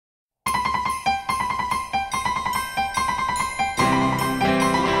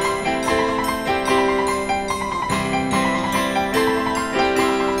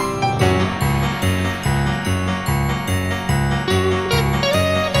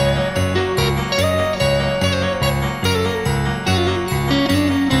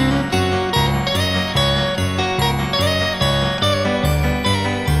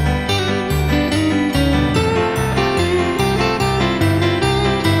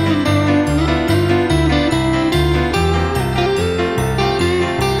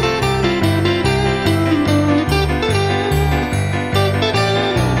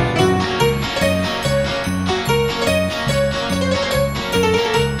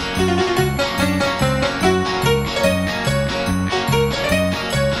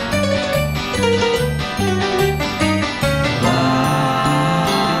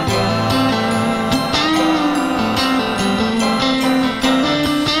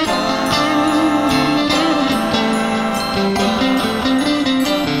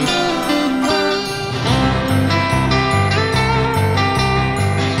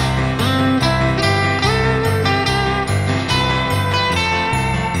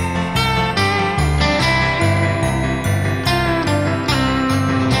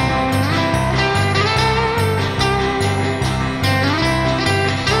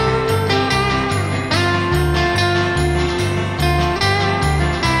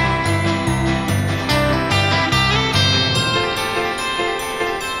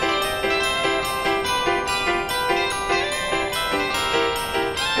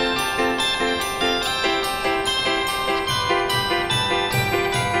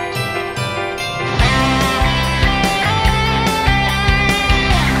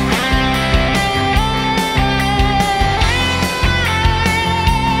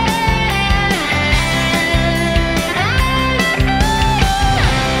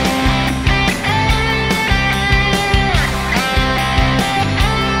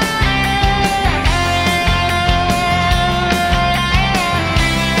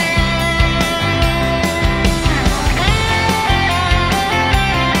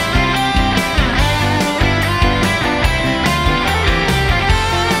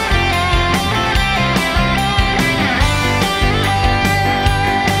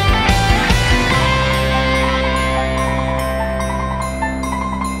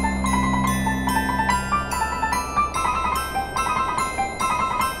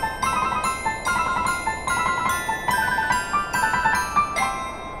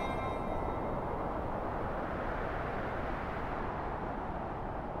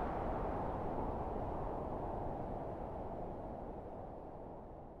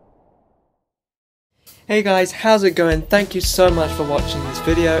Hey guys, how's it going? Thank you so much for watching this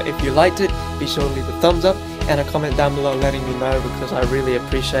video. If you liked it, be sure to leave a thumbs up and a comment down below letting me know, because I really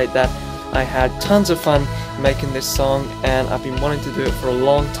appreciate that. I had tons of fun making this song and I've been wanting to do it for a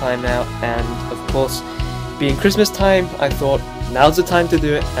long time now, and of course, being Christmas time, I thought now's the time to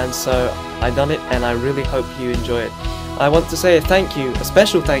do it, and so I done it, and I really hope you enjoy it. I want to say a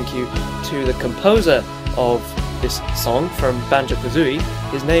special thank you to the composer of this song from Banjo-Kazooie.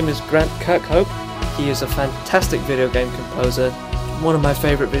 His name is Grant Kirkhope. He is a fantastic video game composer, one of my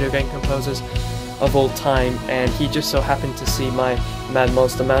favorite video game composers of all time, and he just so happened to see my Mad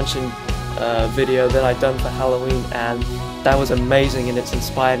Monster Mansion video that I'd done for Halloween, and that was amazing, and it's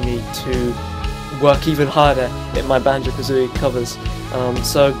inspired me to work even harder in my Banjo-Kazooie covers.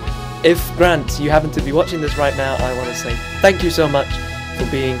 So if Grant, you happen to be watching this right now, I want to say thank you so much for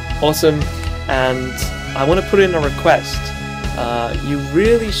being awesome, and I want to put in a request. You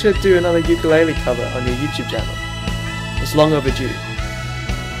really should do another ukulele cover on your YouTube channel. It's long overdue.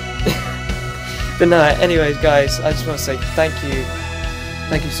 But no, anyways guys, I just want to say thank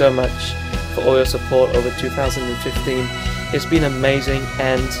you so much for all your support over 2015. It's been amazing,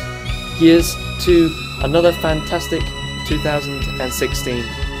 and here's to another fantastic 2016.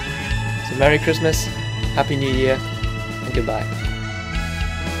 So Merry Christmas, Happy New Year, and goodbye.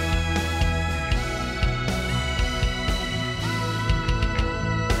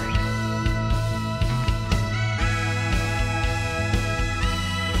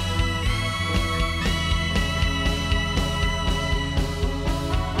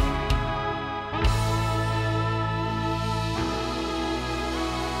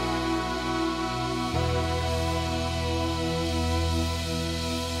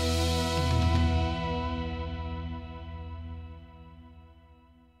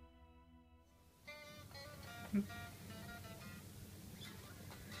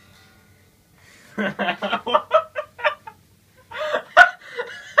 What?